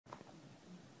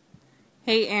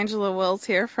Hey, Angela Wills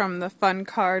here from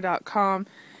thefuncar.com,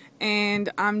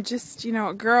 and I'm just,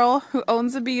 a girl who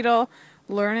owns a Beetle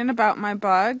learning about my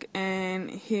bug,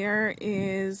 and here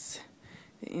is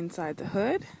inside the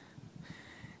hood.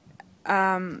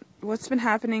 What's been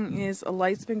happening is a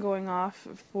light's been going off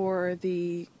for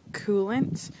the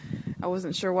coolant. I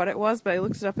wasn't sure what it was, but I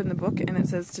looked it up in the book and it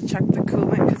says to check the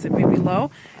coolant because it may be low.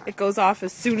 It goes off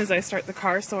as soon as I start the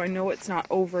car, so I know it's not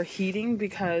overheating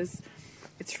because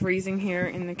it's freezing here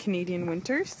in the Canadian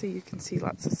winter, so you can see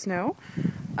lots of snow.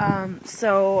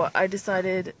 So I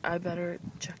decided I better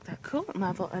check that coolant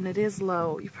level, and it is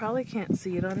low. You probably can't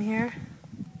see it on here.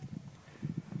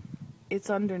 It's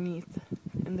underneath,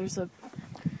 and there's a,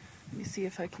 let me see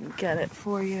if I can get it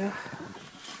for you.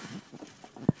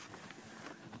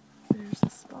 There's a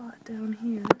spot down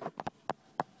here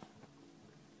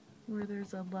where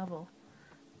there's a level.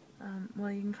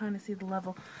 Well, you can kind of see the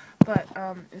level, but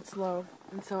it's low,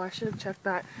 and so I should have checked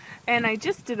that. And I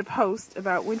just did a post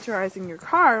about winterizing your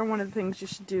car, and one of the things you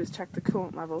should do is check the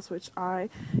coolant levels, which I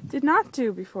did not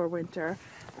do before winter.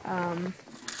 Get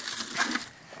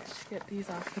these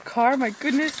off the car. My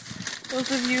goodness,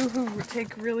 those of you who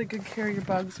take really good care of your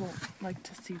bugs won't like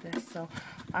to see this. So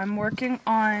I'm working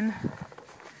on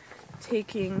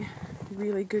taking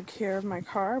really good care of my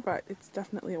car, but it's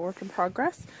definitely a work in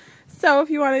progress. So if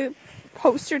you want to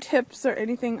post your tips or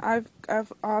anything, I've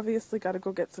obviously got to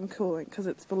go get some coolant because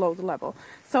it's below the level.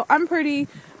 So I'm pretty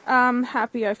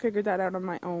happy I figured that out on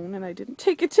my own, and I didn't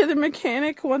take it to the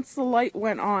mechanic once the light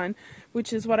went on,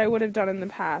 which is what I would have done in the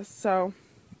past. So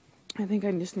I think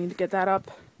I just need to get that up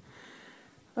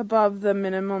above the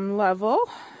minimum level,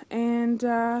 and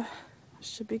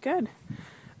should be good.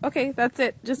 Okay, that's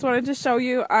it. Just wanted to show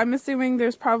you. I'm assuming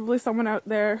there's probably someone out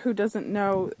there who doesn't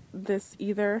know this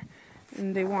either,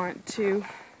 and they want to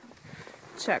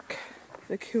check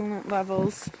the coolant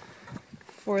levels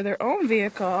for their own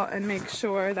vehicle and make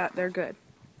sure that they're good.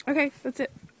 Okay, that's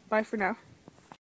it. Bye for now.